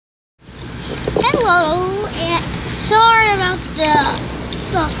Hello, and sorry about the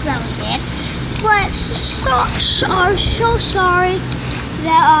stuff that we did, but so sorry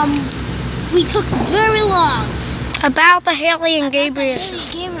that we took very long about the Hayley and Gabriel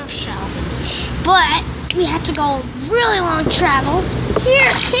show. But we had to go really long travel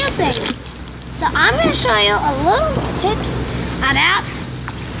here camping. So I'm going to show you a little tips about.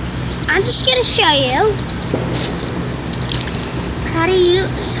 I'm just going to show you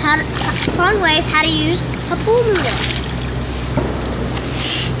fun ways how to use a pool noodle.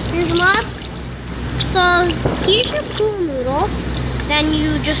 Here's a mug. So here's your pool noodle. Then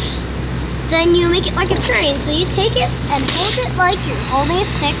you make it like a train. So you take it and hold it like you're holding a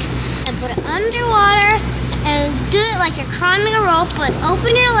stick and put it underwater and do it like you're climbing a rope, but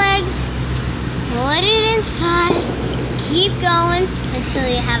open your legs, put it inside, keep going until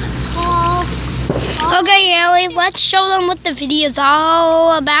you have a tall. Okay, Hayley, let's show them what the video's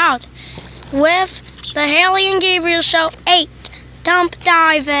all about. With the Hayley and Gabriel Show 8, Dump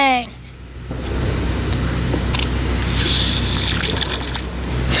Diving.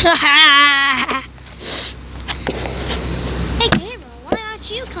 Hey, Gabriel, why aren't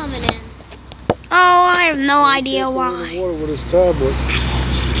you coming in? Oh, I have no idea why. Water with his tablet.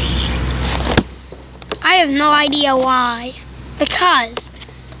 I have no idea why. Because.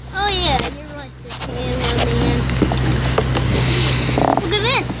 Oh yeah, you're right, the cameraman. Look at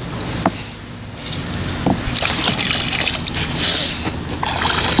this.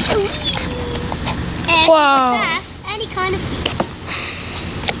 And Whoa. pass any kind of heat.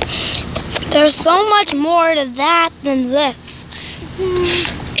 There's so much more to that than this.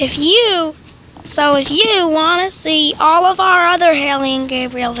 If you want to see all of our other Hayley and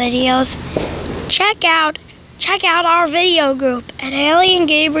Gabriel videos, check out our video group at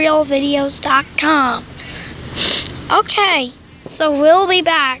HayleyandGabrielVideos.com. Okay, so we'll be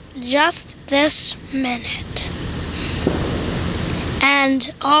back just this minute.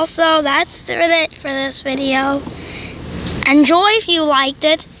 And also, that's it for this video. Enjoy if you liked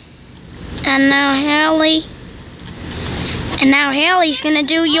it. And now Hayley's gonna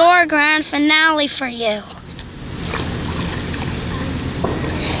do your grand finale for you.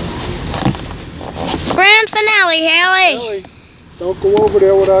 Grand finale, Hayley. Hayley, don't go over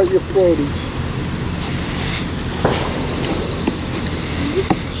there without your floaties.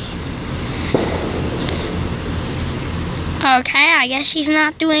 Okay, I guess she's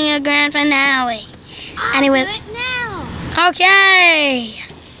not doing a grand finale. Anyway, do it now. Okay.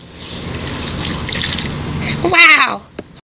 Wow.